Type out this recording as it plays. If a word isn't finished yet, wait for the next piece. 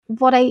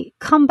what I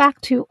come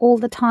back to all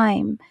the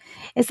time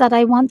is that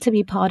I want to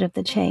be part of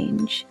the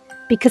change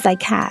because I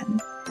can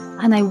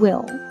and I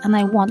will and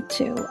I want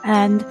to.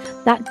 And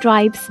that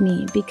drives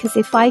me because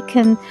if I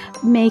can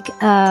make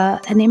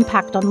an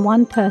impact on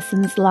one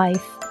person's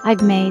life,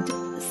 I've made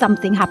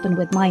something happen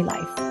with my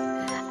life.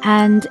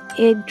 And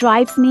it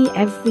drives me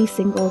every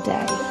single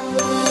day.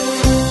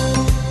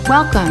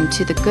 Welcome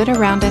to the Good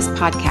Around Us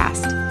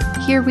podcast.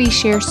 Here we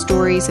share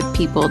stories of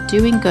people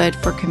doing good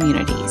for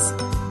communities.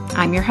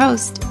 I'm your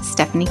host,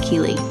 Stephanie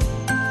Keeley.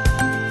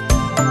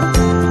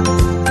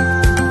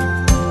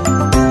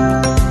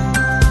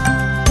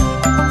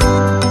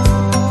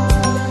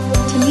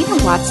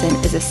 Tahmina Watson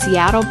is a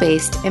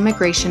Seattle-based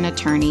immigration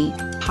attorney,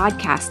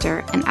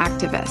 podcaster, and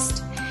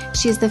activist.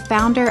 She is the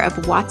founder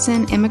of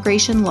Watson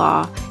Immigration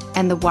Law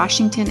and the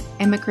Washington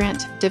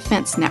Immigrant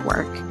Defense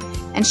Network,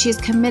 and she is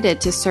committed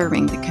to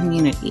serving the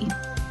community.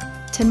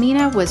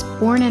 Tahmina was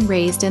born and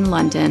raised in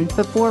London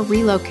before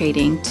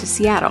relocating to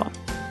Seattle.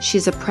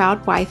 She's a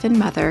proud wife and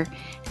mother,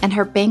 and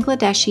her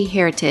Bangladeshi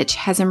heritage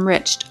has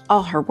enriched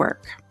all her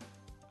work.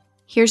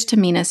 Here's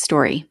Tahmina's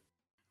story.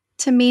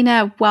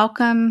 Tahmina,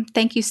 welcome.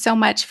 Thank you so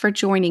much for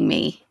joining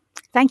me.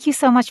 Thank you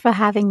so much for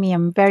having me.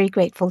 I'm very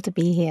grateful to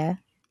be here.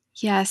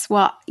 Yes,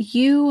 well,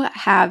 you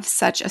have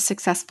such a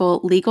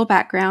successful legal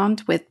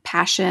background with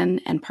passion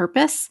and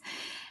purpose,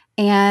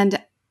 and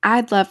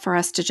I'd love for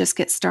us to just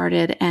get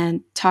started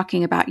and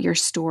talking about your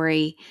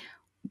story.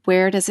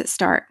 Where does it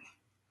start?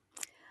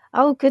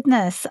 Oh,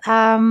 goodness.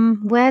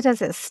 Where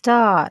does it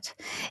start?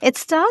 It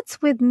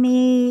starts with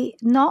me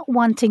not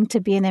wanting to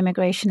be an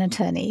immigration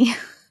attorney.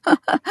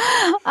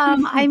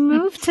 I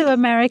moved to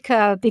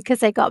America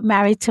because I got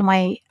married to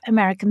my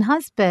American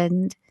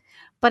husband,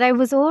 but I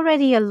was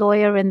already a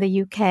lawyer in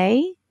the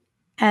UK.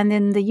 And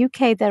in the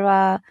UK, there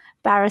are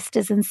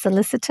barristers and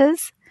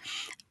solicitors.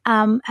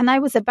 And I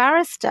was a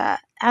barrister,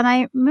 and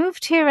I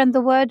moved here and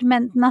the word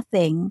meant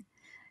nothing.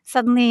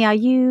 Suddenly, are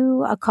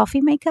you a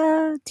coffee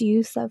maker? Do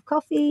you serve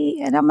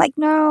coffee? And I'm like,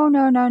 no.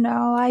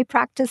 I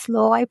practice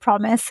law, I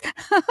promise.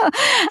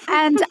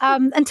 And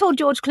until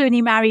George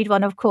Clooney married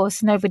one, of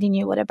course, nobody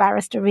knew what a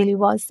barrister really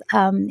was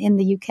in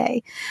the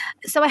UK.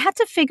 So I had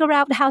to figure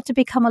out how to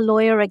become a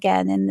lawyer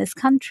again in this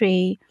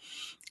country.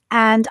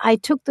 And I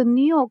took the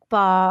New York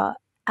bar.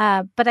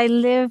 But I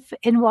live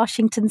in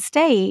Washington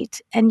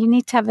State, and you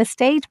need to have a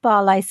state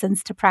bar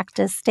license to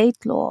practice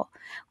state law,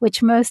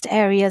 which most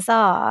areas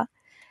are.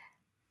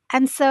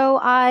 And so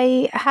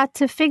I had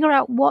to figure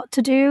out what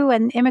to do,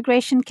 and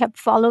immigration kept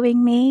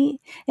following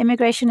me.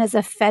 Immigration is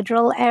a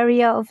federal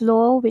area of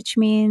law, which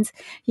means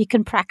you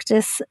can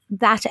practice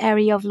that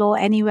area of law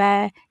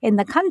anywhere in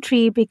the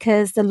country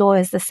because the law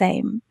is the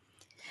same.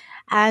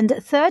 And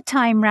third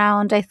time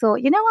round, I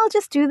thought, I'll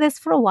just do this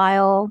for a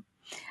while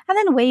and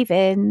then wave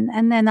in,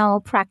 and then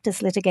I'll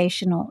practice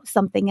litigation or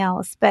something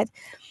else. But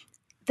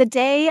the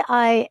day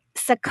I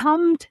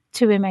succumbed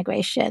to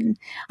immigration,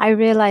 I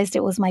realized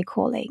it was my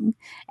calling.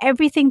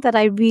 Everything that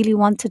I really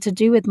wanted to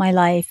do with my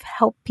life,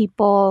 help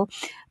people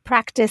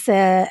practice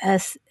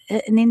an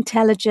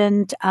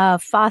intelligent,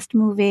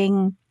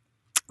 fast-moving,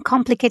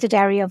 complicated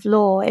area of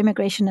law.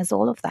 Immigration is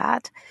all of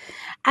that.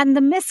 And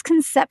the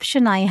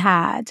misconception I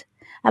had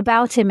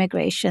about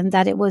immigration,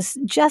 that it was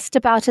just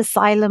about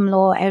asylum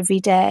law every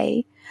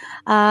day,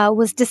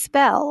 was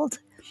dispelled,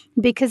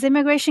 because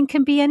immigration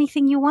can be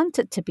anything you want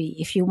it to be.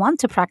 If you want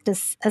to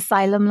practice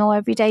asylum law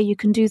every day, you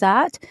can do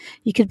that.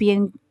 You could be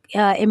in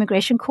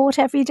immigration court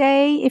every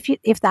day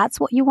if that's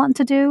what you want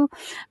to do.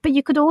 But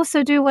you could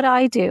also do what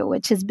I do,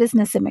 which is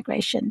business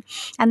immigration.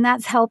 And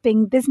that's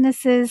helping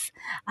businesses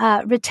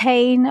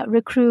retain,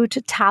 recruit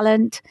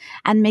talent,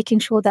 and making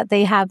sure that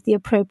they have the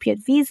appropriate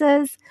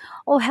visas,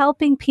 or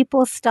helping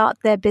people start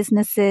their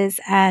businesses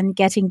and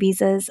getting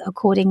visas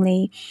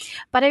accordingly.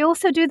 But I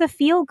also do the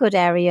feel-good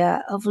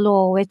area of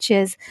law, which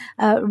is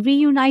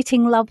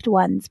reuniting loved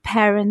ones,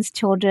 parents,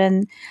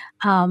 children,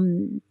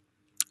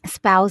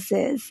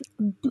 spouses,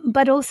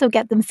 but also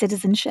get them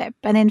citizenship.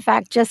 And in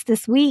fact, just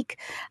this week,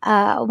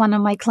 one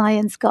of my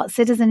clients got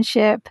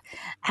citizenship,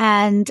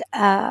 and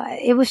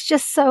it was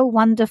just so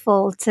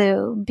wonderful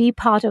to be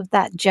part of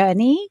that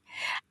journey.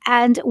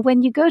 And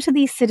when you go to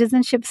these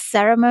citizenship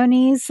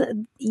ceremonies,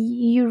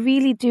 you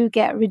really do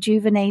get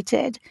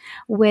rejuvenated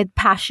with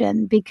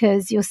passion,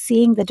 because you're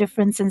seeing the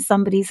difference in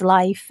somebody's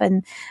life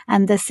and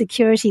the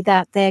security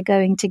that they're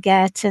going to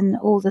get and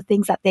all the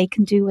things that they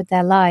can do with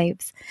their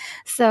lives.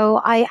 So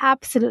I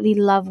absolutely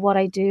love what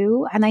I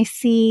do, and I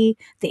see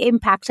the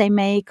impact I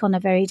make on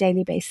a very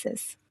daily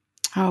basis.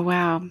 Oh,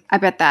 wow. I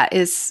bet that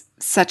is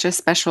such a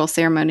special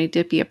ceremony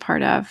to be a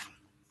part of.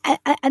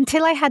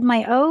 Until I had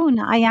my own,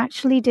 I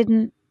actually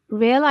didn't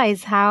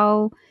realize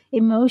how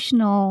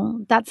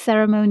emotional that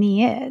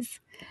ceremony is.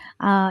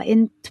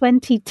 In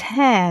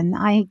 2010,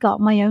 I got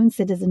my own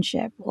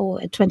citizenship, or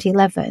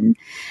 2011.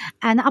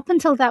 And up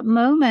until that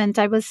moment,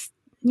 I was,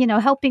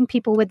 helping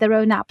people with their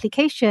own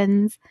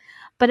applications.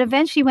 But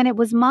eventually, when it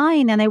was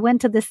mine and I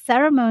went to the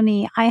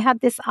ceremony, I had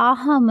this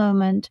aha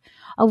moment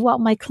of what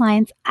my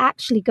clients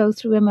actually go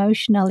through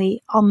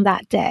emotionally on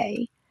that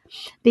day.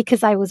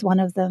 because I was one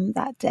of them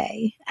that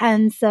day.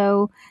 And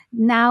so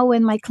now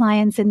when my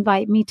clients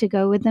invite me to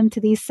go with them to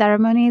these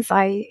ceremonies,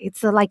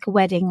 it's like a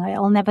wedding.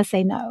 I'll never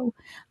say no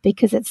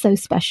because it's so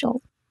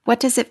special. What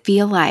does it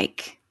feel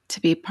like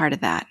to be part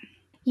of that?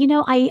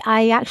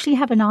 I actually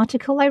have an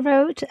article I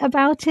wrote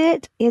about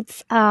it.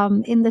 It's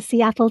in the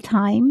Seattle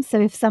Times. So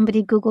if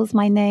somebody Googles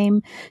my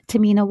name,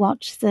 Tahmina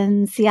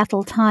Watson,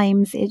 Seattle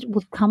Times, it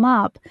will come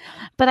up.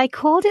 But I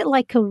called it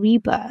like a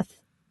rebirth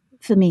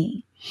for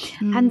me.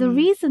 And the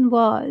reason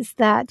was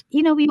that,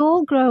 we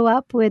all grow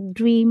up with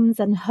dreams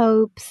and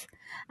hopes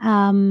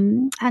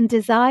and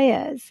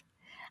desires.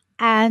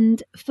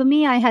 And for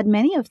me, I had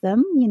many of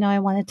them. I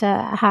wanted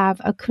to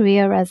have a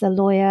career as a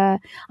lawyer.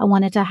 I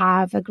wanted to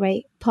have a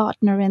great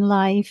partner in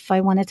life.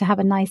 I wanted to have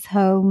a nice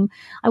home.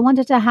 I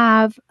wanted to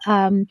have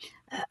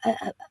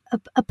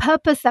a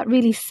purpose that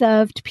really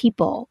served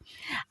people.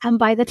 And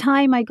by the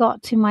time I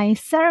got to my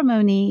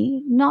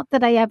ceremony, not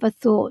that I ever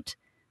thought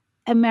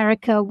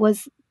America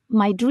was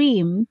my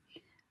dream,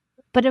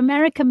 but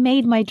America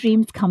made my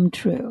dreams come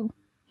true.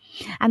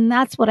 And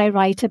that's what I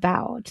write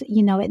about.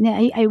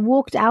 I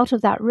walked out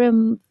of that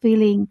room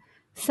feeling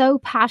so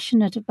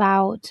passionate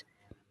about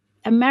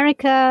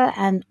America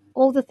and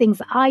all the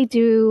things I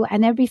do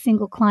and every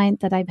single client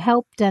that I've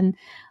helped, and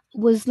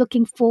was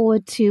looking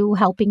forward to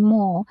helping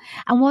more.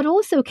 And what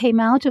also came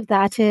out of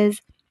that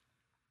is,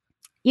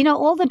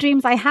 all the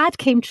dreams I had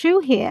came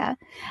true here.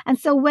 And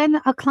so when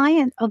a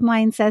client of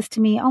mine says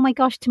to me, "Oh my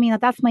gosh, Tahmina,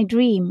 that's my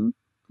dream,"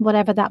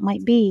 whatever that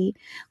might be,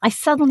 I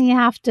suddenly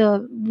have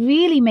to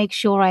really make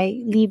sure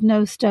I leave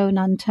no stone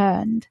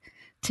unturned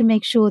to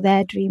make sure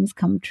their dreams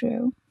come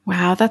true.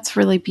 Wow, that's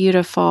really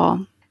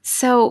beautiful.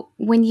 So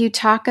when you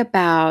talk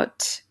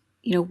about,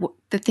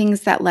 the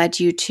things that led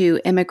you to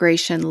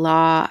immigration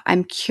law,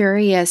 I'm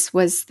curious,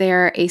 was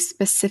there a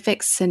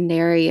specific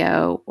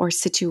scenario or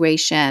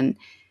situation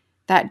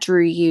that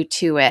drew you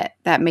to it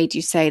that made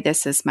you say,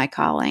 this is my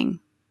calling?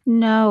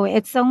 No,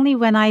 it's only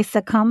when I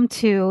succumbed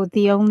to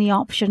the only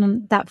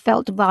option that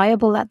felt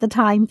viable at the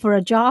time for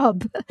a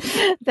job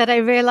that I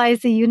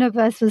realized the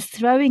universe was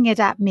throwing it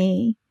at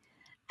me.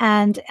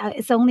 And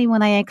it's only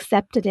when I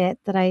accepted it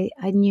that I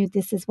knew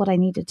this is what I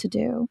needed to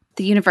do.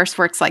 The universe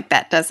works like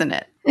that, doesn't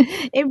it?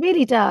 It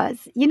really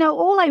does.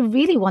 All I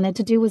really wanted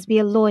to do was be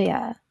a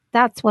lawyer.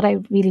 That's what I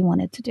really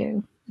wanted to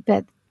do.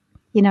 But,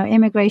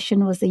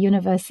 immigration was the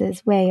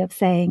universe's way of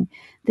saying,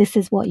 this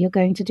is what you're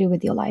going to do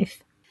with your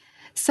life.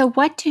 So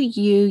what do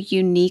you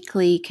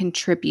uniquely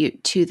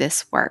contribute to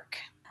this work?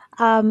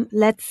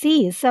 Let's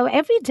see. So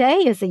every day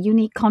is a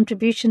unique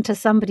contribution to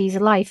somebody's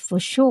life for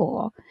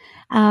sure.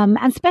 And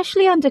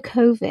especially under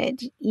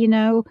COVID,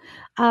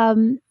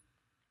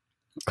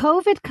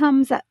 COVID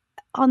comes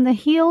on the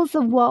heels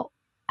of what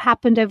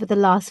happened over the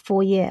last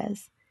 4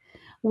 years,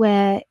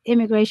 where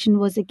immigration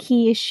was a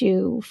key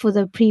issue for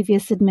the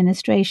previous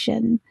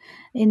administration,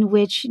 in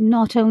which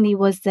not only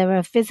was there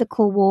a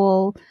physical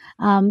wall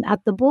at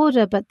the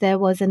border, but there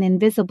was an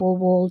invisible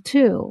wall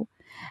too.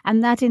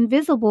 And that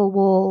invisible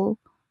wall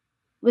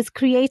was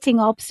creating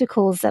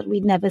obstacles that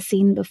we'd never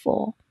seen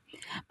before.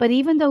 But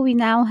even though we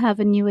now have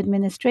a new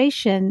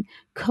administration,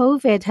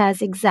 COVID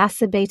has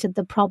exacerbated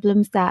the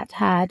problems that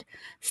had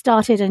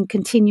started and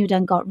continued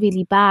and got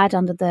really bad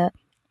under the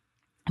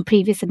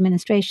previous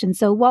administration.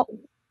 So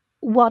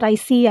what I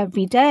see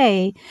every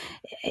day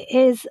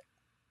is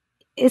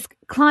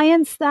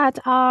clients that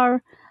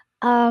are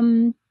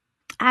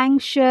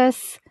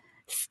anxious,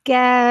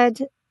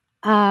 scared,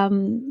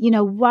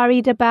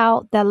 worried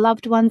about their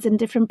loved ones in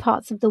different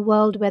parts of the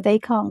world where they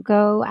can't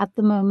go at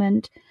the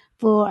moment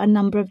for a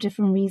number of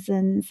different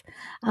reasons.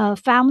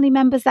 Family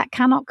members that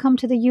cannot come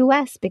to the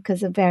US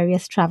because of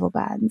various travel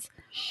bans.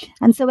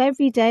 And so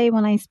every day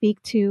when I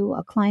speak to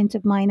a client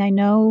of mine, I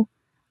know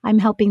I'm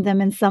helping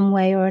them in some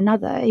way or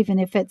another, even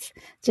if it's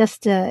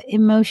just to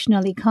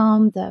emotionally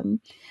calm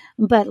them.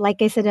 But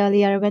like I said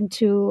earlier, I went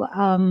to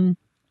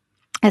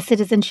a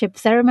citizenship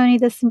ceremony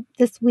this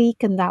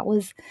week, and that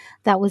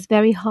was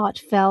very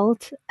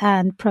heartfelt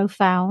and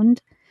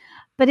profound.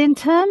 But in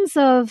terms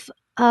of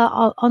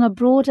on a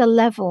broader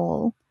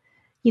level,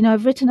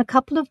 I've written a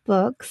couple of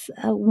books.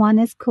 One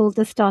is called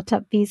The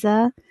Startup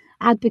Visa,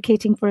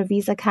 advocating for a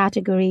visa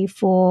category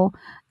for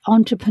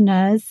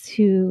entrepreneurs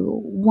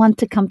who want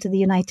to come to the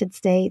United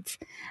States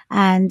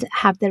and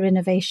have their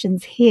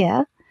innovations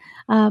here.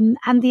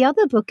 And the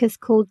other book is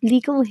called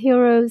Legal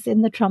Heroes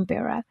in the Trump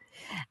Era.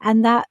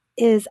 And that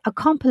is a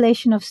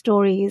compilation of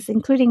stories,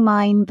 including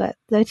mine, but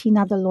 13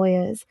 other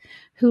lawyers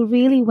who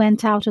really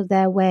went out of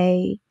their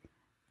way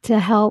to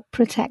help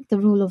protect the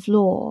rule of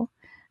law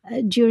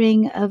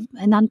during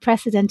an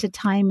unprecedented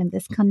time in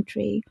this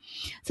country.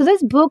 So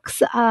those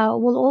books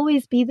will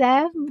always be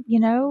there,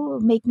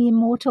 make me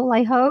immortal,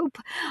 I hope.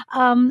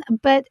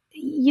 But,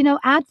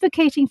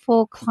 advocating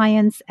for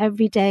clients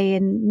every day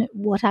in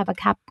whatever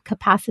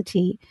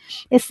capacity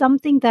is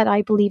something that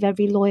I believe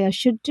every lawyer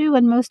should do,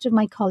 and most of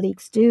my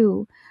colleagues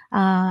do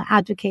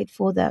advocate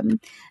for them.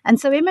 And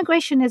so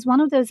immigration is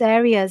one of those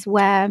areas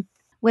where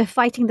we're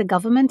fighting the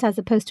government as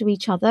opposed to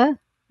each other.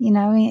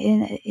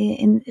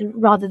 in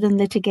rather than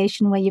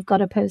litigation where you've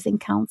got opposing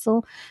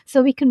counsel,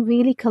 so we can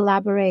really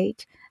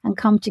collaborate and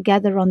come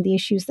together on the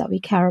issues that we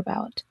care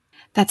about.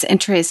 That's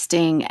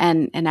interesting.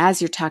 And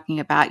as you're talking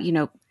about,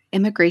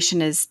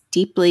 immigration is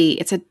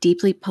it's a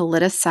deeply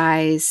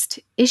politicized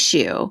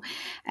issue.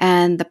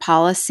 And the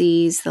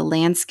policies, the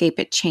landscape,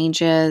 it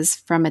changes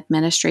from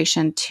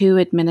administration to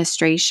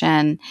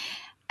administration.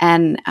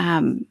 And,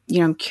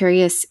 I'm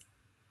curious,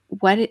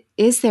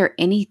 is there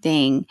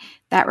anything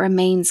that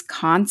remains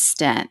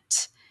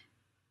constant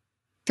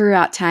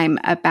throughout time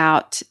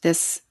about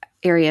this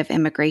area of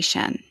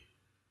immigration?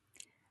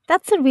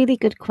 That's a really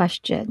good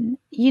question.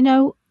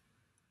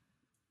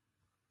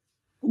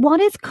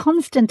 What is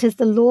constant is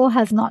the law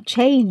has not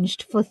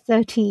changed for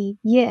 30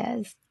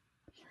 years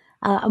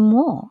and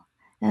more.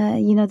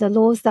 The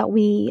laws that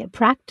we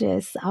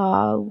practice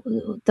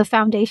the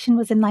foundation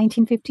was in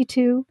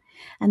 1952,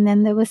 and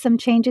then there were some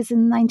changes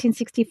in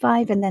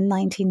 1965 and then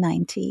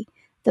 1990,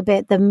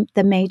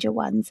 the major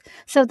ones.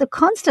 So the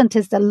constant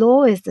is the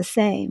law is the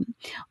same.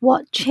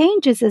 What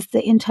changes is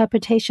the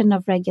interpretation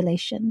of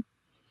regulation.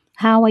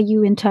 How are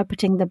you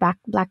interpreting the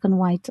black and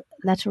white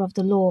letter of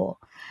the law?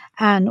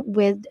 And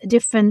with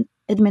different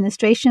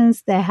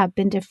administrations, there have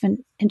been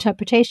different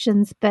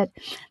interpretations, but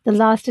the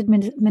last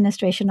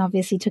administration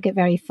obviously took it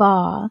very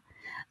far.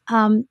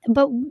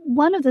 But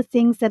one of the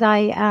things that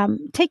I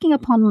am taking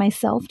upon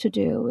myself to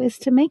do is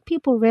to make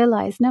people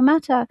realize no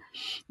matter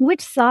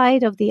which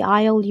side of the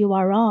aisle you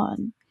are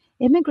on,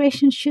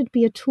 immigration should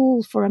be a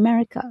tool for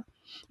America.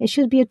 It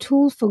should be a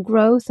tool for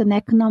growth and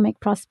economic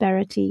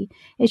prosperity.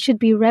 It should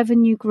be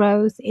revenue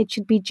growth. It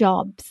should be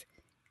jobs.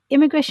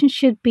 Immigration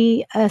should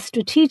be a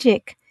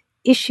strategic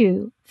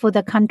issue for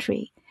the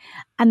country.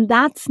 And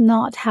that's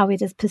not how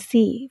it is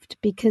perceived,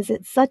 because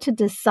it's such a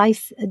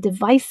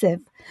divisive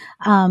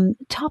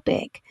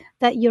topic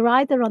that you're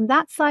either on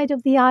that side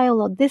of the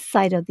aisle or this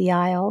side of the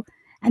aisle.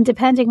 And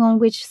depending on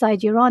which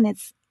side you're on,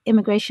 it's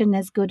immigration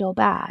is good or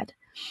bad.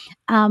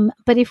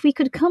 But if we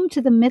could come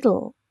to the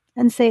middle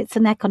and say it's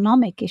an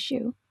economic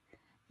issue,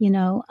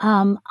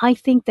 I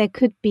think there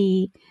could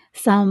be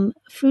some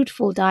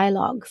fruitful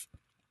dialogues.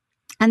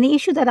 And the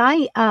issue that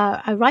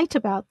I write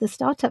about, the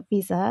startup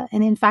visa,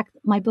 and in fact,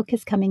 my book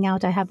is coming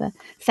out. I have a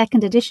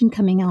second edition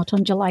coming out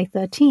on July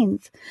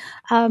 13th.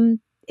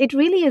 It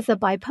really is a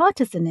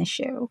bipartisan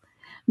issue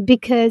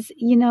because,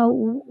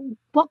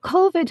 what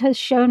COVID has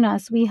shown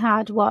us, we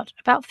had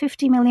about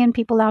 50 million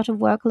people out of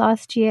work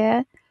last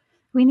year.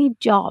 We need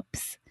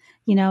jobs.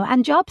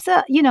 And jobs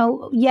are,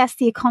 yes,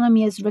 the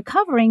economy is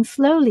recovering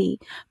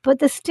slowly, but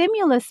the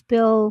stimulus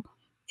bill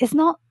is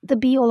not the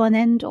be all and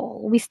end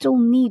all. We still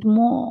need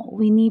more.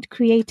 We need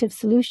creative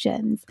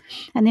solutions,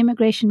 and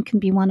immigration can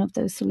be one of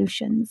those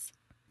solutions.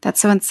 That's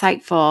so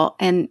insightful.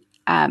 And,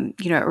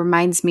 it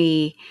reminds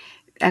me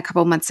a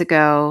couple months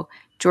ago,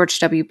 George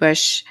W.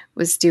 Bush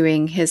was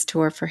doing his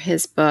tour for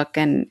his book,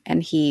 and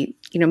he,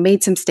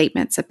 made some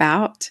statements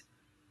about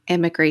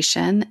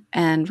immigration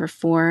and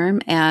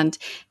reform and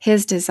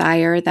his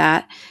desire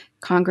that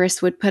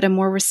Congress would put a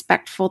more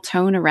respectful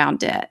tone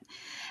around it.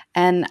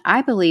 And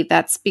I believe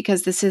that's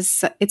because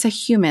it's a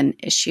human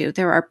issue.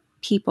 There are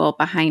people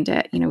behind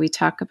it. We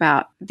talk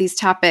about these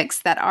topics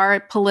that are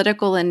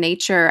political in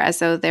nature as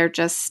though they're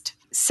just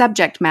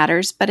subject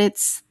matters, but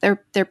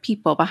they're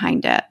people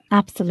behind it.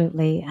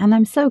 Absolutely. And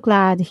I'm so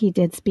glad he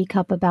did speak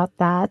up about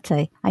that.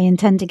 I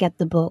intend to get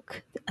the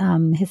book,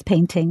 his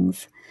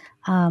paintings.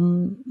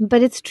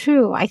 But it's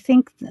true. I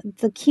think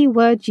the key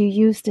word you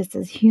used is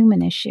this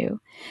human issue.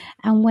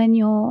 And when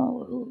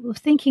you're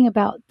thinking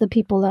about the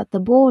people at the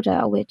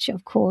border, which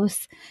of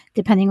course,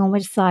 depending on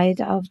which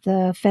side of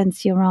the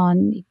fence you're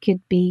on, it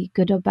could be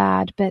good or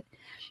bad, but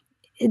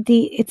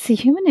it's a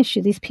human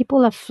issue. These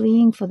people are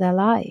fleeing for their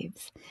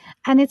lives.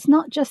 And it's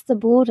not just the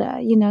border,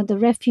 the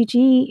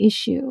refugee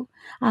issue.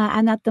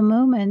 And at the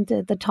moment,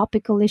 the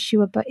topical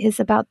issue is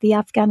about the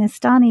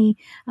Afghanistani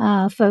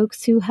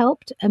folks who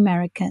helped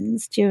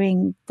Americans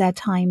during their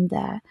time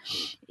there.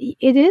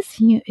 It is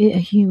a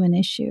human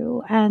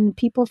issue, and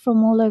people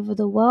from all over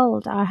the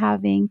world are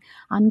having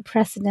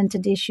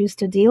unprecedented issues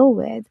to deal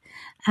with.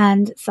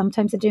 And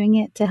sometimes they're doing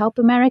it to help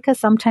America.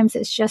 Sometimes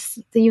it's just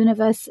the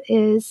universe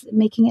is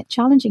making it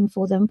challenging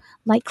for them,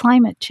 like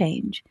climate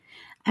change.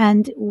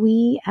 And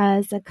we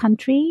as a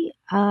country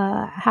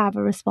have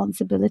a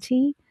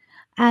responsibility.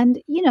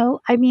 And,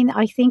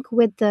 I think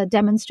with the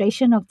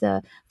demonstration of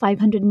the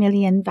 500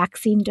 million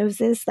vaccine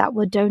doses that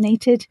were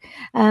donated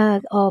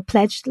or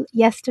pledged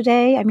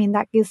yesterday,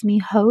 that gives me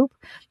hope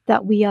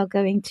that we are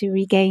going to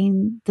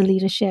regain the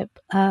leadership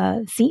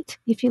seat,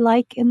 if you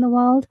like, in the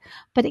world.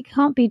 But it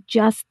can't be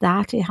just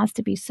that. It has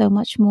to be so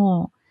much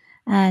more.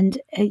 And,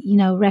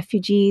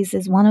 refugees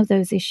is one of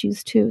those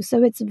issues too.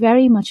 So it's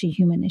very much a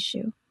human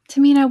issue.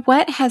 Tahmina,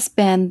 what has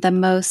been the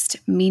most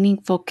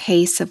meaningful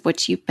case of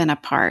which you've been a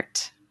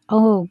part?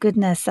 Oh,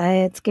 goodness.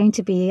 It's going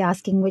to be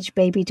asking which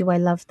baby do I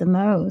love the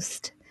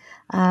most.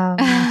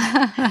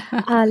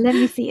 Let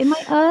me see. In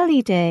my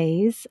early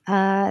days,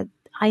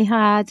 I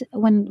had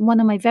when one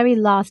of my very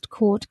last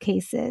court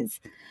cases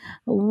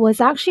was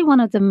actually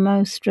one of the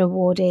most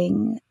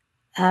rewarding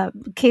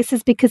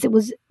cases because it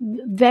was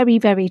very,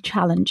 very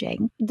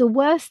challenging. The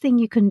worst thing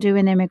you can do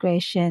in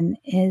immigration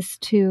is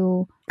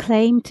to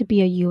claim to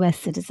be a US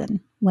citizen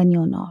when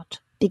you're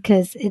not,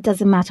 because it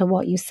doesn't matter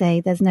what you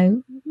say, there's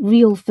no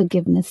real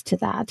forgiveness to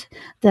that.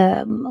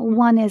 The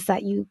one is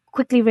that you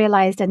quickly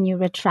realized and you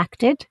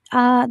retracted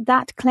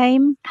that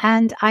claim.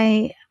 And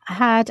I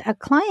had a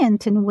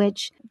client in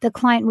which the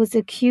client was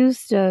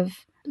accused of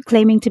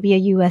claiming to be a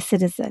US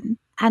citizen.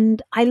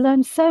 And I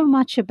learned so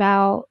much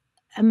about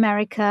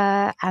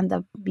America and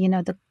the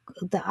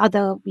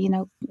other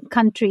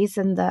countries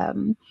and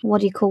the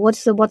what do you call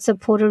what's a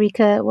Puerto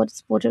Rico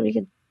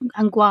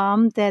and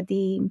Guam, they're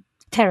the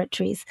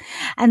territories.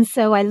 And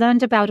so I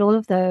learned about all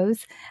of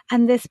those.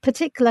 And this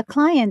particular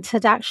client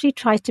had actually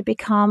tried to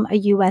become a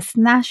US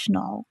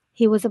national.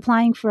 He was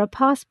applying for a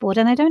passport.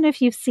 And I don't know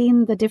if you've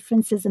seen the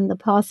differences in the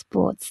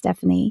passports,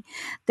 Stephanie.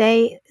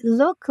 They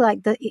look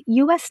like the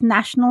US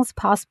national's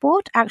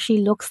passport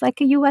actually looks like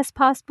a US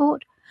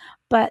passport,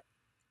 but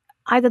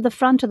either the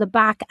front or the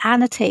back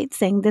annotates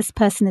saying this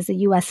person is a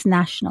US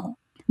national,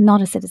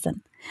 not a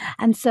citizen.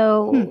 And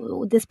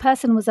so this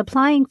person was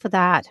applying for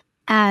that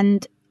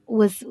and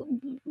was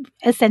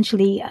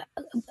essentially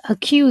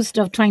accused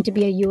of trying to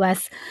be a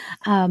US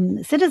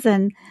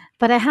citizen.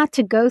 But I had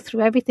to go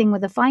through everything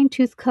with a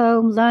fine-tooth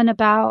comb, learn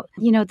about,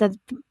 the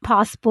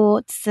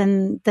passports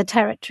and the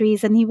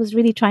territories. And he was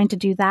really trying to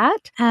do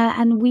that.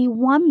 And we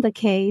won the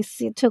case.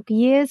 It took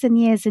years and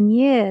years and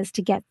years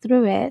to get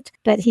through it.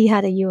 But he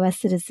had a US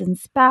citizen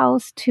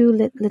spouse,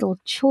 two little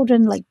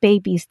children, like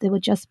babies. They were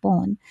just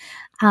born.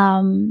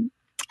 And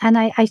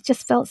I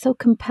just felt so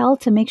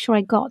compelled to make sure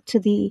I got to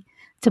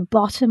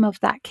bottom of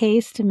that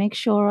case, to make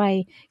sure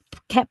I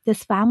kept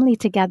this family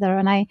together.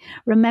 And I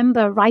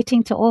remember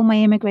writing to all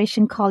my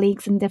immigration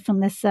colleagues in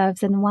different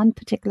listservs, and one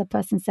particular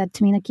person said,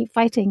 Tahmina, keep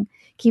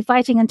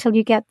fighting until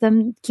you get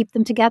them, keep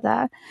them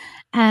together.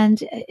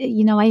 And,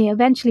 I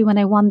eventually, when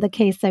I won the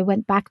case, I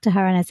went back to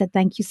her and I said,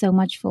 thank you so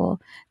much for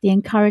the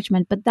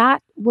encouragement. But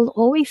that will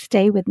always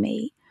stay with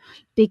me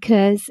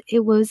because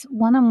it was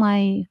one of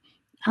my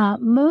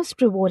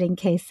most rewarding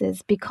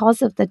cases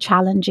because of the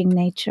challenging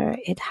nature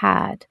it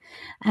had.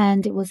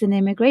 And it was in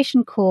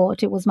immigration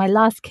court. It was my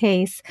last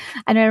case.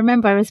 And I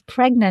remember I was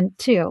pregnant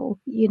too,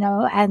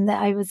 and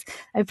I was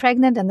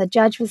pregnant, and the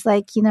judge was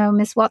like,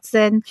 Miss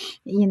Watson,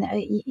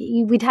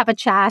 we'd have a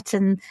chat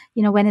and,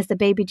 when is the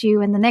baby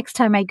due? And the next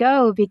time I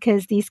go,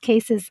 because these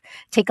cases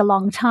take a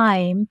long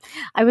time,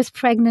 I was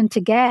pregnant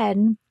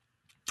again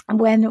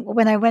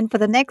when I went for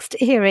the next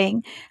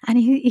hearing, and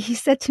he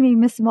said to me,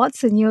 Miss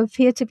Watson, you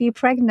appear to be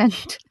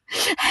pregnant.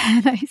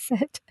 And I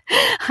said,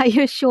 I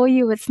assure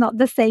you it's not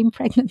the same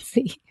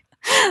pregnancy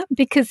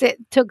because it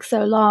took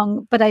so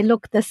long, but I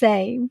look the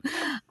same.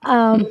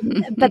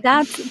 But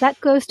that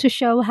goes to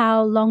show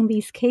how long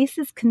these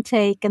cases can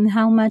take and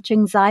how much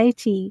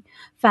anxiety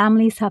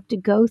families have to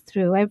go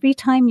through. Every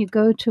time you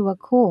go to a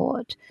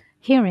court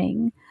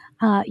hearing,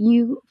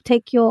 you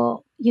take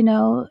your,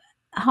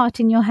 heart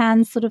in your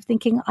hands, sort of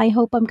thinking, I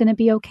hope I'm going to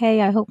be okay.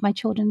 I hope my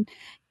children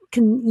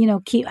can,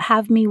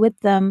 have me with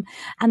them.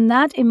 And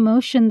that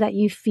emotion that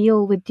you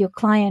feel with your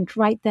client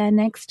right there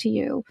next to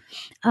you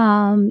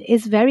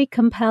is very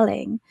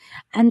compelling.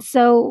 And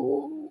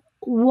so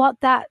what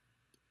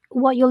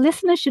your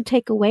listeners should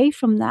take away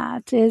from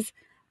that is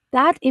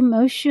that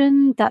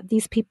emotion that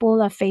these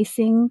people are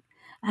facing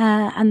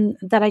and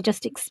that I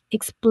just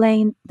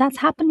explained, that's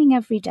happening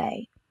every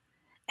day,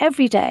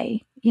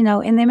 in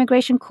the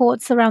immigration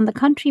courts around the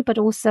country, but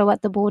also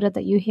at the border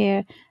that you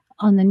hear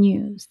on the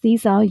news.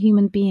 These are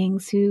human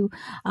beings who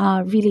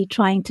are really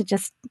trying to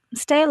just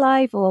stay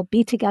alive or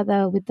be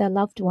together with their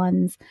loved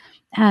ones.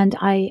 And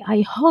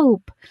I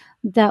hope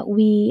that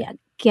we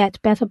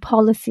get better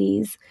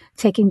policies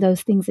taking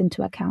those things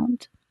into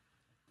account.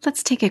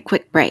 Let's take a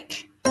quick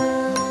break.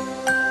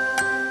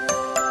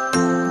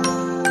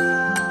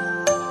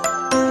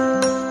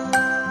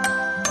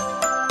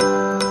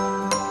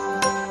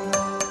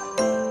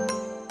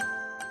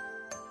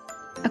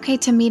 Okay,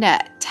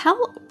 Tahmina,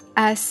 tell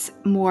us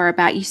more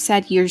about, you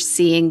said you're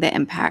seeing the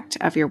impact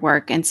of your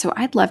work. And so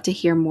I'd love to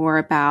hear more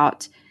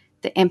about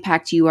the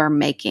impact you are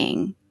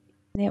making.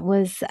 It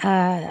was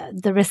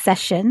the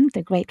recession,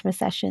 the Great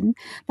Recession.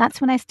 That's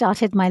when I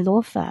started my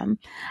law firm.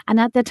 And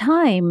at the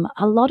time,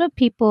 a lot of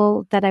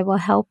people that I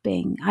was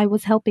helping,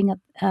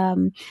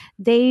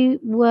 they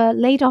were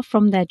laid off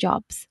from their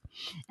jobs.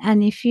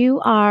 And if you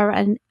are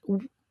an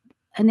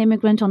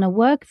immigrant on a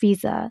work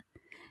visa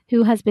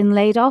who has been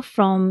laid off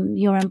from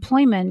your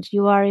employment,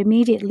 you are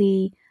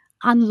immediately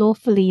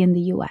unlawfully in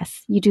the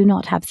US. You do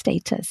not have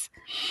status.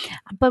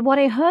 But what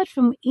I heard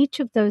from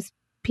each of those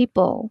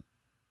people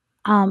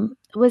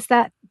was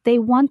that they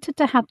wanted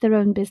to have their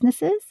own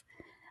businesses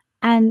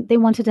and they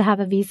wanted to have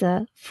a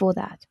visa for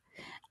that.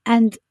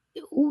 And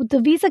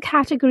the visa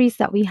categories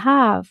that we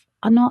have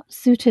are not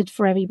suited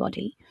for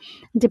everybody,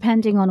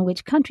 depending on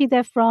which country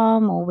they're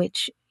from, or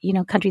which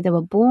country they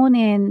were born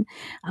in,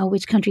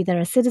 which country they're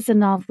a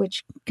citizen of,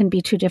 which can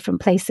be two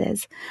different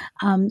places,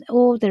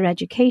 or their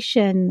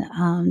education,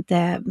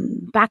 their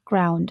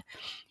background.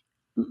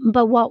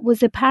 But what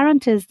was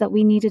apparent is that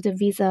we needed a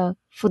visa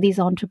for these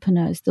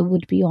entrepreneurs, the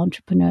would-be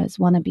entrepreneurs,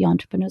 wannabe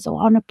entrepreneurs,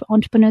 or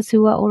entrepreneurs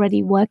who were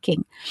already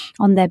working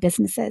on their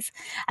businesses.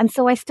 And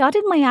so I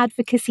started my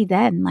advocacy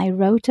then. I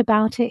wrote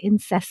about it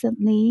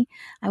incessantly.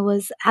 I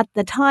was, at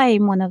the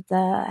time, one of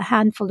the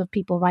handful of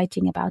people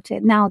writing about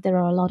it. Now there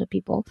are a lot of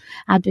people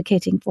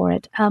advocating for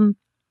it.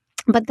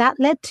 But that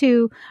led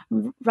to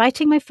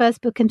writing my first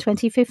book in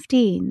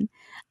 2015.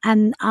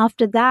 And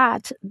after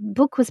that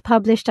book was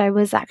published, I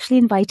was actually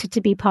invited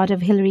to be part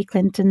of Hillary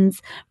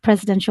Clinton's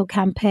presidential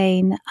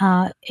campaign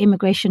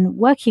immigration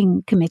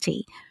working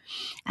committee.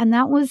 And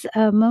that was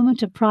a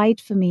moment of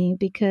pride for me,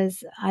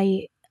 because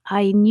I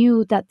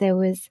knew that there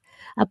was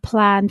a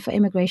plan for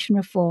immigration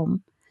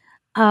reform.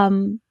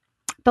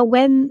 But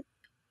when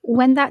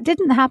that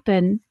didn't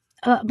happen,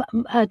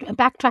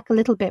 backtrack a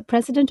little bit.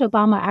 President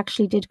Obama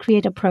actually did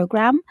create a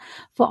program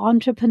for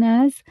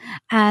entrepreneurs,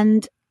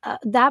 and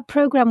that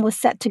program was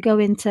set to go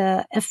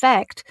into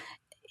effect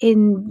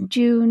in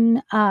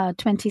June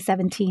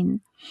 2017.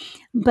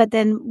 But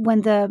then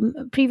when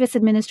the previous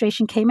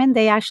administration came in,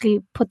 they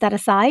actually put that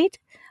aside,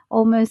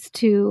 almost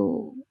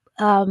to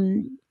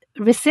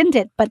rescind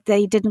it, but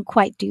they didn't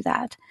quite do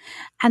that.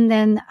 And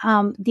then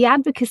the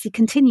advocacy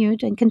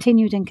continued and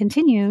continued and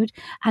continued.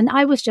 And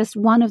I was just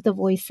one of the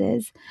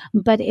voices.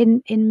 But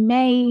in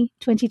May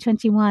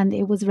 2021,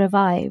 it was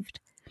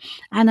revived.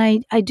 And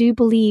I do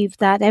believe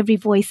that every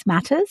voice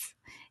matters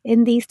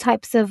in these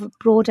types of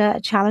broader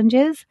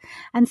challenges.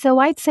 And so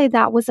I'd say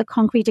that was a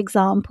concrete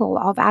example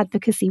of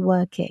advocacy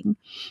working.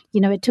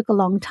 It took a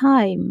long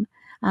time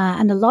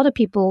and a lot of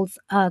people's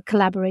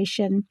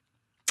collaboration.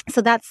 So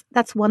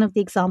that's one of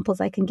the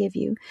examples I can give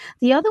you.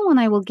 The other one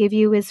I will give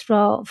you is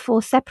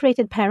for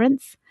separated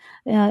parents.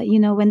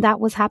 When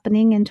that was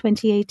happening in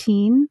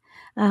 2018,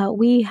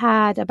 we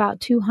had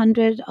about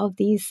 200 of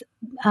these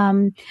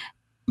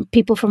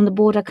people from the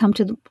border come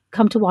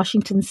to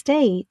Washington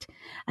State,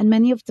 and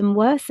many of them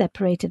were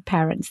separated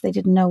parents. They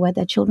didn't know where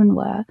their children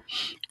were.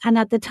 And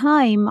at the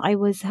time, I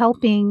was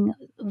helping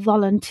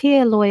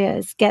volunteer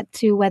lawyers get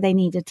to where they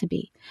needed to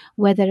be,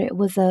 whether it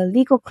was a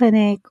legal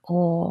clinic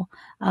or,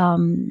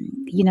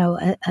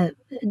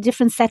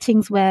 different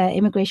settings where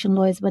immigration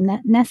lawyers were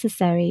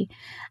necessary.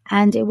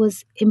 And it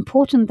was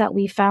important that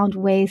we found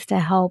ways to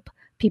help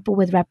people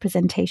with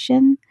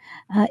representation,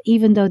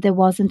 even though there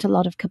wasn't a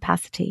lot of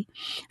capacity.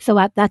 So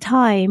at that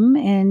time,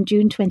 in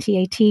June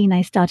 2018,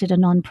 I started a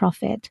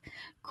nonprofit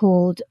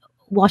called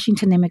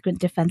Washington Immigrant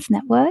Defense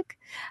Network.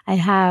 I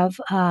have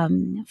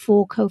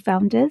 4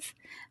 co-founders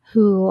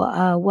who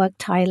worked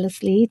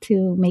tirelessly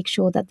to make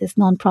sure that this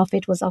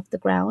nonprofit was off the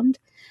ground.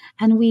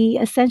 And we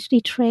essentially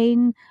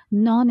train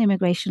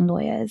non-immigration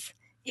lawyers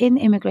in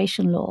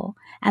immigration law,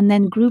 and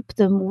then group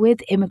them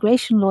with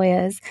immigration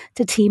lawyers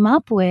to team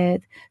up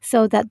with,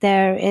 so that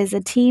there is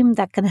a team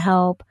that can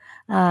help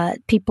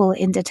people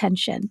in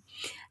detention.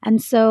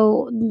 And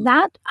so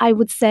that, I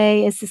would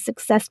say, is a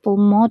successful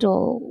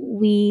model.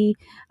 We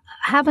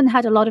haven't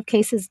had a lot of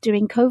cases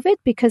during COVID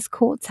because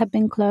courts have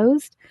been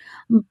closed.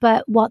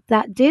 But what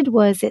that did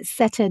was it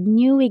set a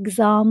new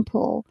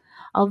example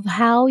of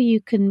how you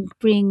can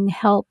bring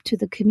help to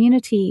the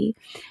community,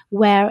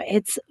 where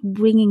it's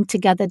bringing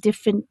together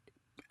different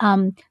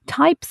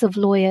types of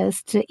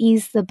lawyers to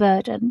ease the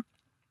burden.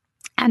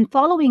 And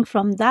following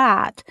from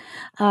that,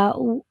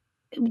 and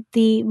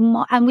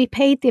we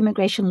paid the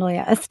immigration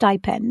lawyer a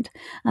stipend,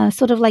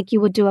 sort of like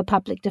you would do a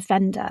public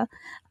defender.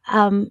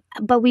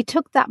 But we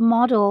took that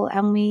model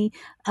and we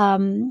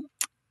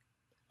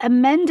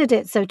amended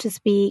it, so to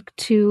speak,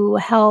 to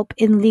help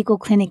in legal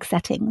clinic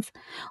settings.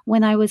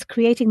 When I was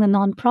creating the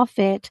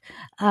nonprofit,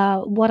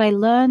 what I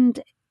learned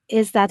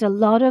is that a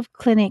lot of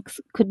clinics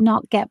could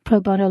not get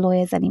pro bono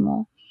lawyers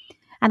anymore.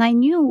 And I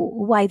knew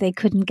why they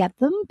couldn't get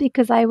them,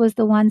 because I was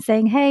the one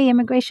saying, hey,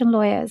 immigration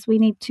lawyers, we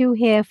need 2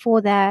 here,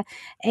 4 there,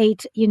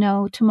 8,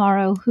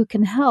 tomorrow, who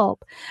can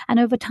help? And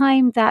over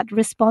time, that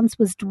response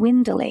was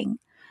dwindling.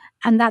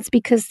 And that's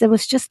because there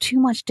was just too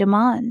much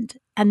demand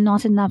and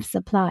not enough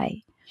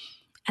supply.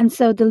 And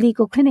so the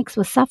legal clinics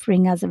were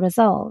suffering as a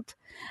result.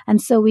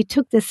 And so we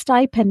took this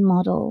stipend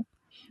model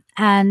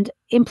and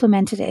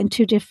implemented it in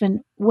 2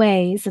 different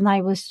ways. And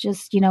I was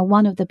just,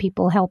 one of the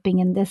people helping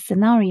in this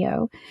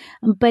scenario.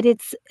 But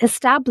it's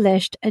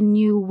established a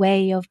new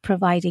way of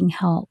providing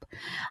help.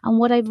 And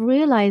what I've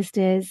realized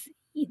is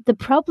the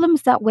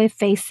problems that we're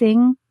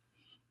facing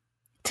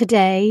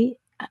today,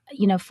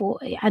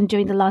 and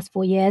during the last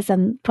 4 years,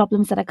 and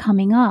problems that are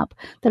coming up,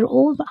 they're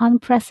all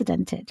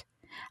unprecedented.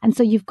 And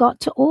so you've got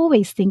to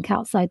always think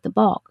outside the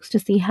box to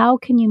see how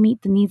can you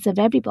meet the needs of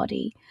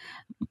everybody.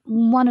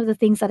 One of the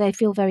things that I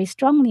feel very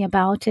strongly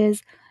about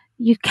is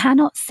you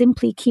cannot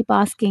simply keep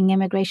asking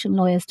immigration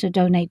lawyers to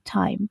donate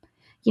time.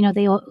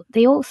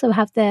 They also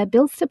have their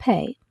bills to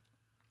pay.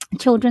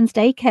 children's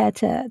daycare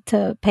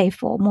to pay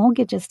for,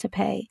 mortgages to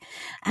pay,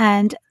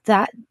 and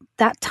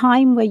that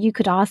time where you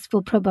could ask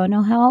for pro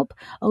bono help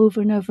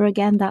over and over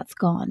again, that's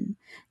gone.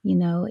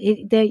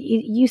 It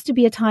used to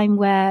be a time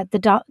where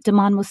the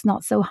demand was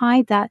not so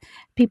high that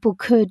people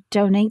could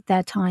donate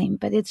their time,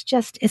 but it's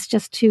just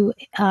too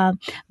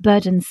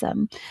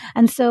burdensome.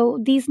 And so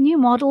these new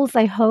models,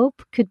 I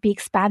hope, could be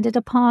expanded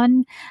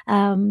upon.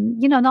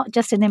 Not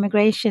just in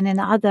immigration, in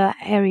other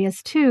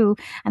areas too.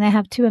 And I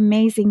have two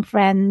amazing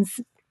friends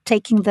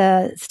taking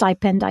the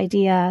stipend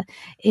idea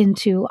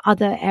into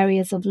other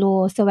areas of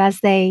law. So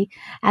as they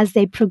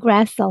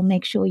progress, I'll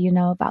make sure you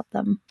know about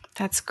them.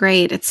 That's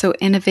great. It's so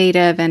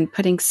innovative and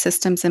putting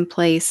systems in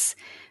place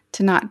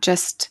to not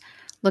just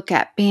look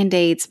at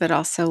Band-Aids, but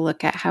also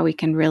look at how we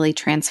can really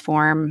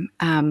transform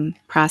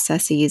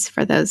processes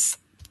for those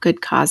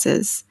good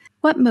causes.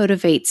 What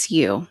motivates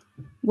you?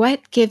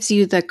 What gives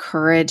you the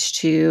courage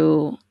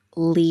to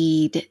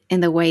lead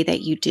in the way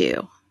that you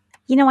do?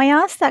 I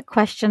ask that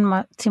question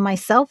to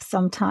myself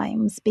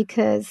sometimes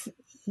because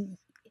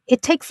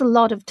it takes a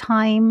lot of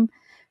time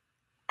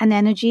and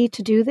energy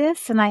to do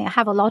this, and I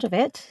have a lot of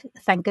it,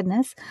 thank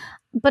goodness.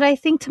 But I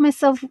think to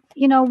myself,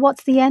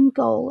 what's the end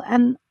goal?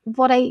 And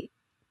what I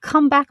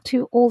come back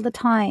to all the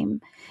time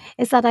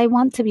is that I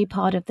want to be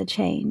part of the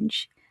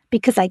change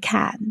because I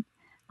can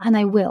and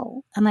I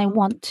will and I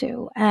want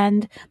to.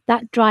 And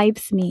that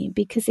drives me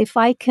because if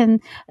I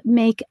can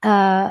make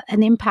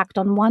an impact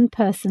on one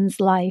person's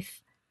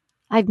life,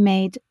 I've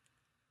made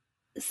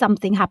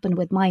something happen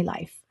with my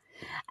life.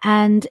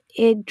 And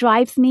it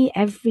drives me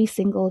every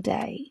single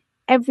day,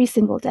 every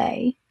single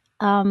day.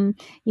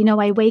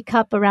 I wake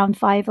up around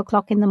 5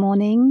 o'clock in the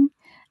morning.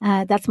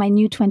 That's my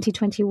new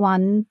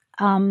 2021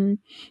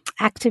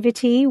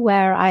 activity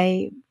where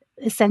I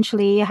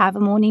essentially have a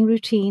morning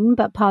routine,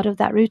 but part of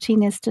that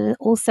routine is to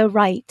also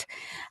write.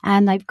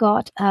 And I've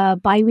got a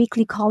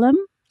biweekly column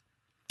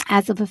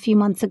as of a few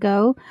months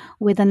ago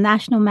with a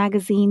national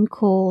magazine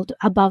called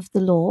Above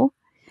the Law.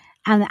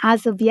 And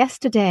as of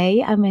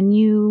yesterday, I'm a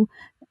new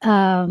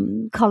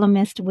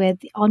columnist with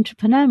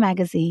Entrepreneur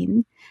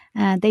magazine.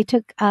 They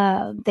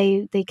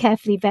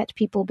carefully vet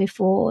people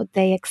before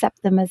they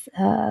accept them as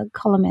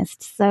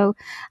columnists. So,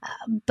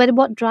 but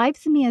what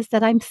drives me is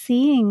that I'm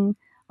seeing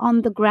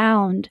on the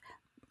ground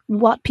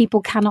what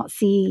people cannot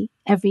see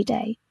every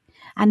day,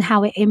 and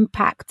how it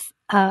impacts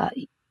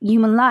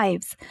human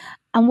lives,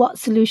 and what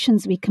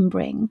solutions we can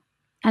bring.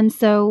 And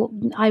so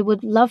I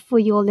would love for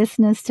your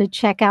listeners to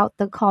check out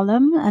the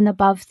column and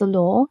Above the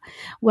Law,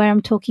 where I'm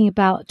talking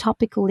about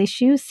topical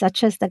issues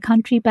such as the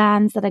country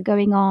bans that are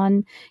going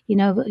on.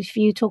 If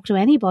you talk to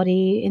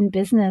anybody in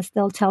business,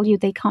 they'll tell you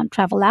they can't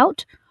travel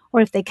out,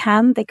 or if they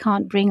can, they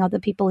can't bring other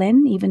people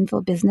in, even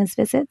for business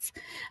visits.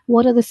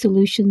 What are the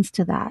solutions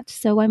to that?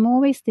 So I'm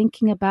always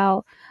thinking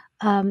about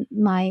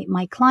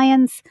my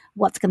clients,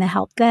 what's going to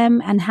help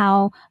them, and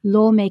how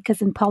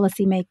lawmakers and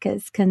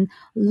policymakers can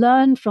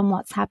learn from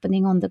what's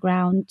happening on the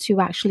ground to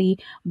actually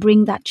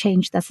bring that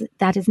change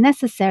that is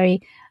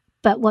necessary.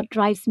 But what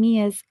drives me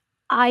is,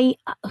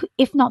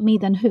 if not me,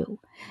 then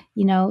who?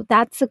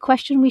 That's a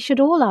question we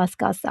should all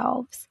ask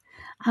ourselves.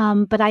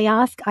 But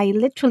I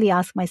literally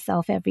ask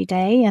myself every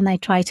day, and I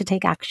try to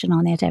take action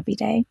on it every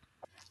day.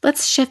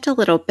 Let's shift a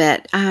little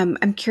bit.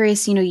 I'm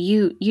curious,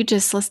 you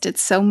just listed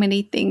so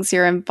many things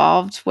you're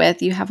involved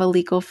with. You have a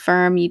legal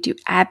firm, you do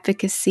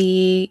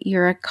advocacy,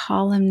 you're a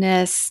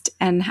columnist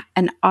and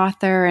an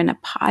author and a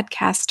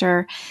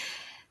podcaster.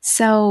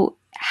 So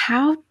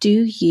how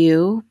do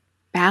you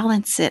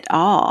balance it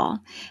all?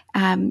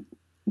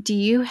 Do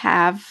you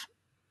have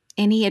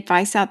any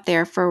advice out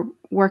there for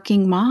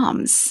working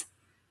moms?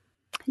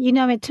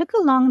 It took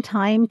a long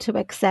time to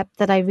accept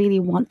that I really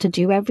want to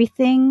do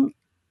everything,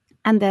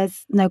 and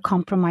there's no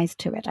compromise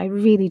to it. I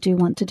really do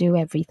want to do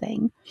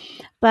everything.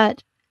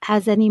 But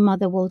as any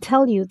mother will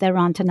tell you, there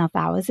aren't enough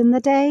hours in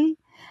the day.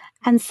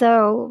 And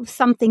so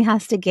something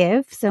has to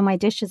give. So my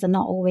dishes are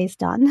not always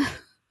done.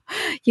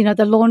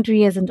 The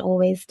laundry isn't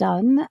always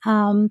done.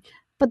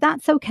 But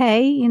that's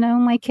okay.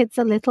 My kids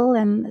are little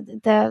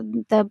and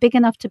they're big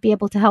enough to be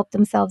able to help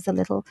themselves a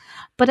little.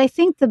 But I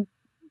think the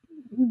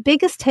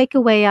biggest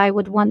takeaway I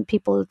would want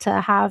people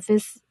to have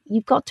is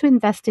you've got to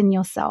invest in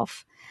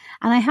yourself.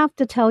 And I have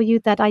to tell you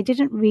that I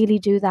didn't really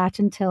do that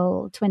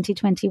until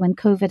 2020 when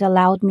COVID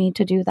allowed me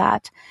to do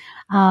that,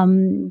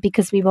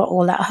 because we were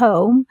all at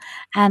home,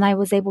 and I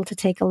was able to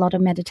take a lot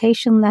of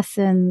meditation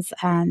lessons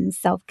and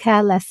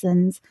self-care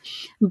lessons.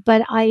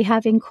 But I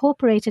have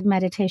incorporated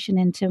meditation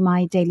into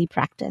my daily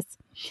practice.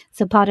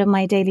 So part of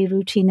my daily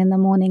routine in the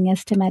morning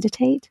is to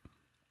meditate.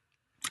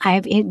 I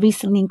have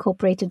recently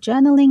incorporated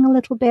journaling a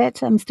little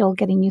bit. I'm still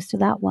getting used to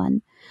that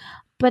one.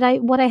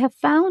 But what I have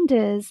found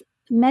is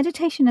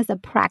meditation is a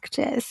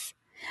practice.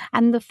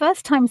 And the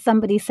first time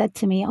somebody said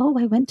to me, "Oh,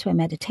 I went to a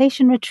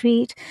meditation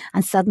retreat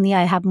and suddenly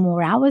I have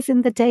more hours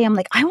in the day," I'm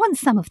like, I want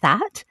some of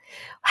that.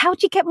 How do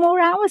you get more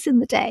hours in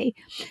the day?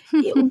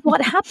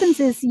 What happens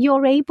is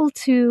you're able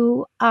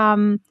to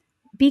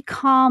be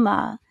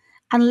calmer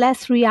and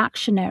less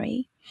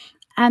reactionary.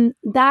 And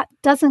that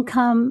doesn't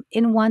come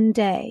in one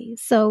day.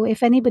 So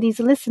if anybody's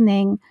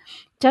listening,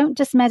 don't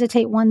just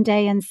meditate one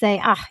day and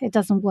say, it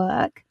doesn't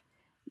work.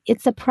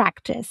 It's a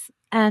practice.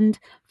 And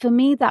for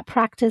me, that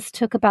practice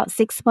took about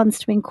 6 months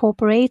to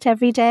incorporate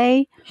every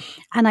day.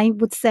 And I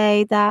would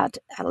say that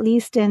at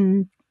least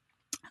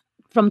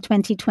from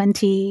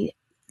 2020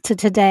 to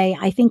today,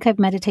 I think I've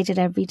meditated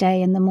every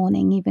day in the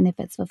morning, even if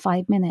it's for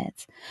 5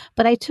 minutes.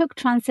 But I took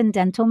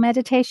transcendental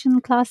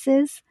meditation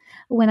classes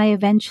when I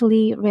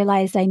eventually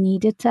realized I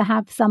needed to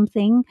have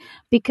something,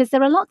 because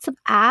there are lots of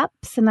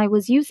apps and I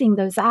was using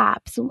those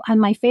apps.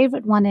 And my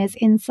favorite one is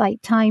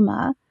Insight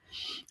Timer.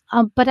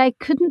 But I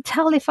couldn't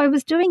tell if I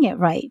was doing it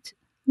right.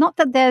 Not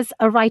that there's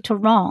a right or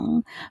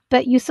wrong,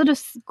 but you sort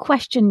of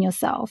question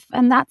yourself.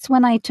 And that's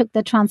when I took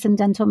the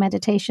transcendental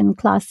meditation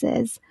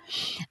classes.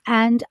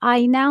 And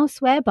I now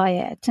swear by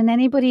it. And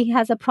anybody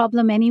has a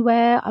problem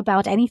anywhere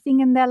about anything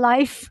in their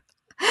life,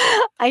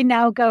 I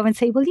now go and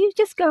say, will you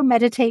just go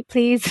meditate,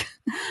 please?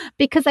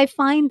 Because I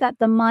find that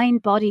the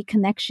mind-body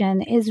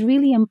connection is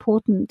really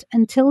important.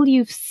 Until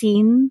you've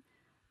seen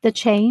the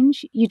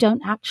change, you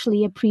don't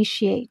actually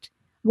appreciate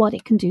what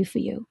it can do for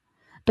you.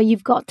 But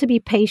you've got to be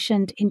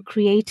patient in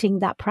creating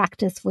that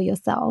practice for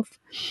yourself.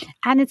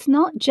 And it's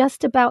not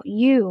just about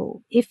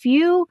you. If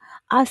you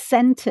are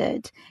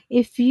centered,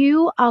 if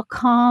you are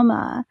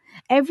calmer,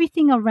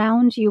 everything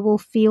around you will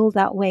feel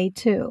that way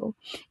too.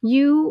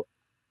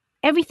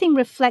 Everything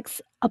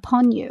reflects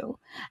upon you.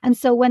 And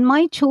so when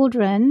my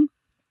children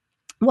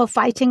were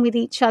fighting with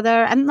each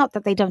other, and not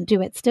that they don't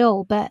do it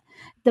still, but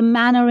the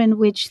manner in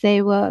which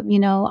they were,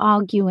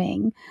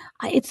 arguing,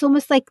 it's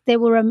almost like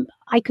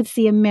I could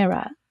see a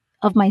mirror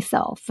of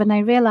myself. And I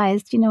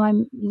realized,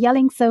 I'm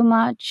yelling so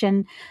much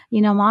and,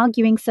 I'm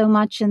arguing so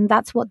much, and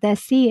that's what they're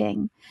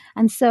seeing.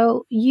 And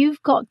so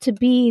you've got to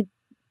be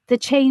the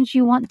change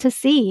you want to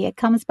see. It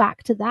comes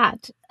back to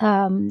that.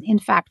 In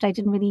fact, I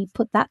didn't really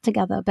put that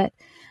together, but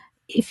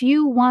if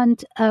you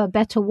want a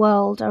better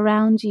world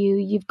around you,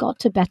 you've got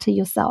to better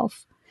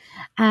yourself.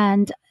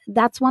 And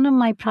that's one of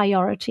my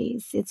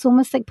priorities. It's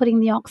almost like putting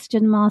the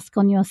oxygen mask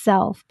on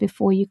yourself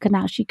before you can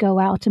actually go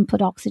out and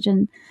put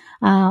oxygen,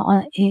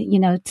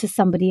 to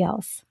somebody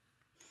else.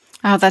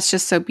 Oh, that's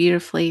just so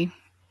beautifully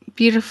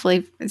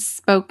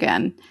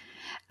spoken.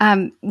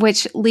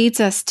 Which leads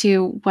us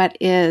to what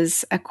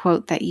is a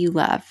quote that you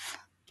love?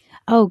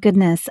 Oh,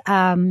 goodness.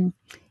 I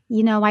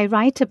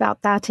write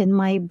about that in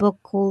my book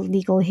called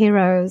Legal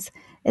Heroes.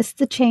 It's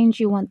the change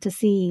you want to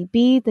see.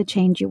 Be the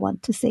change you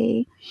want to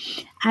see.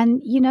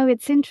 And,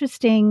 it's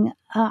interesting.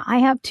 I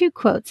have two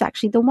quotes,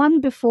 actually. The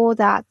one before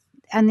that,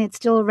 and it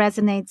still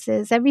resonates,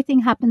 is everything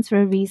happens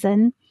for a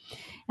reason.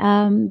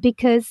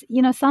 Because,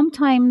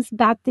 sometimes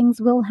bad things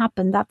will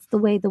happen. That's the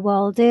way the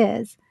world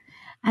is.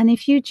 And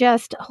if you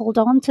just hold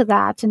on to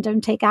that and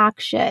don't take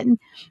action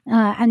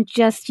and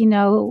just,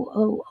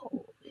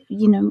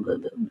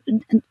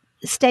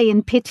 stay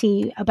in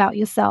pity about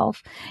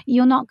yourself,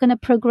 you're not going to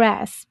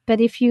progress.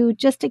 But if you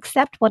just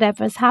accept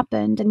whatever's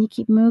happened and you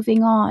keep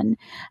moving on,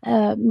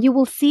 you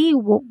will see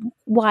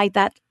why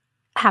that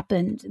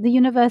happened. The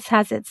universe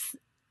has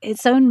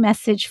its own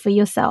message for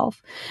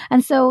yourself.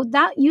 And so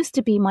that used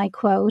to be my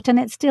quote, and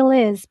it still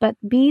is, but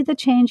be the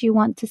change you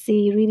want to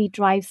see really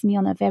drives me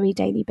on a very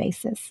daily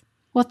basis.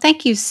 Well,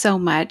 thank you so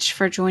much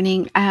for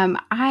joining.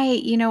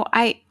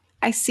 I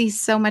see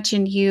so much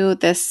in you,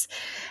 this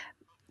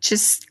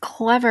just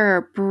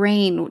clever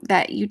brain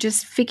that you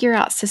just figure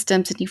out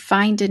systems and you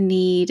find a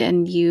need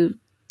and you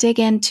dig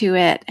into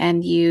it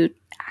and you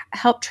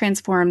help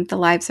transform the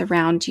lives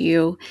around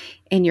you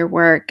in your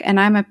work. And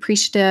I'm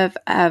appreciative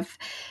of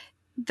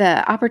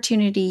the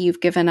opportunity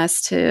you've given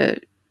us to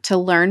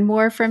learn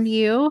more from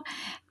you.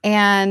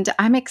 And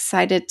I'm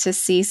excited to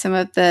see some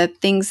of the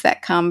things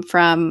that come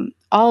from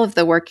all of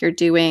the work you're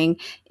doing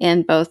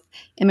in both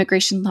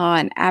immigration law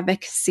and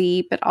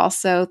advocacy, but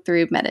also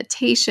through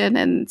meditation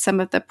and some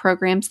of the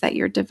programs that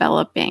you're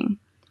developing.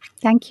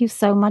 Thank you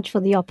so much for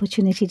the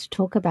opportunity to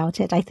talk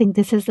about it. I think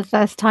this is the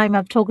first time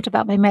I've talked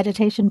about my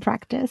meditation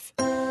practice.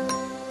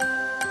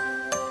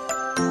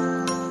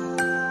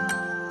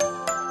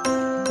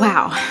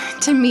 Wow,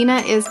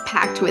 Tahmina is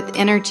packed with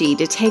energy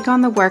to take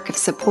on the work of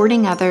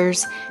supporting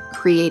others,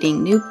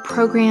 creating new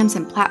programs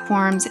and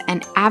platforms,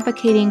 and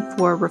advocating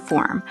for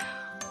reform,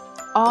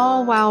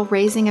 all while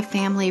raising a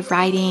family,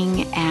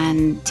 writing,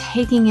 and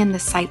taking in the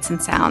sights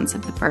and sounds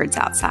of the birds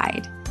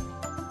outside.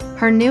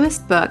 Her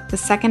newest book, the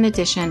second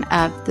edition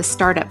of The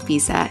Startup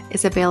Visa,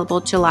 is available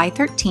July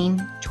 13,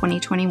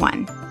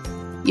 2021.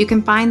 You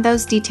can find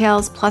those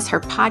details plus her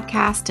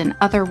podcast and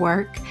other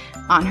work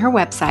on her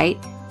website,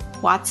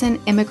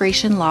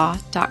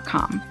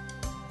 watsonimmigrationlaw.com.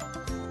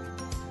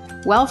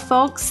 Well,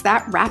 folks,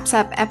 that wraps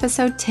up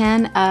episode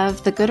 10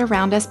 of the Good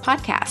Around Us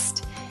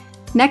podcast.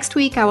 Next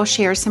week, I will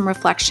share some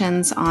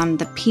reflections on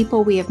the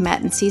people we have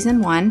met in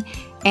season 1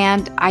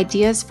 and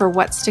ideas for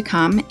what's to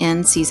come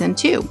in season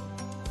 2.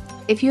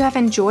 If you have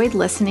enjoyed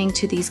listening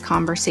to these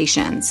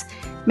conversations,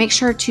 make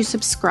sure to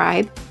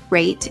subscribe,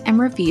 rate, and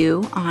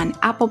review on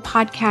Apple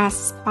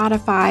Podcasts,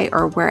 Spotify,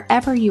 or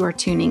wherever you are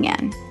tuning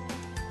in.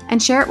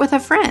 and share it with a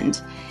friend.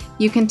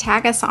 You can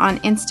tag us on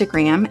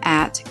Instagram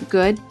at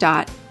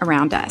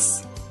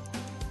good.aroundus.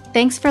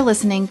 Thanks for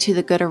listening to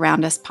the Good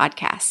Around Us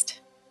podcast.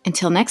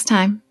 Until next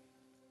time.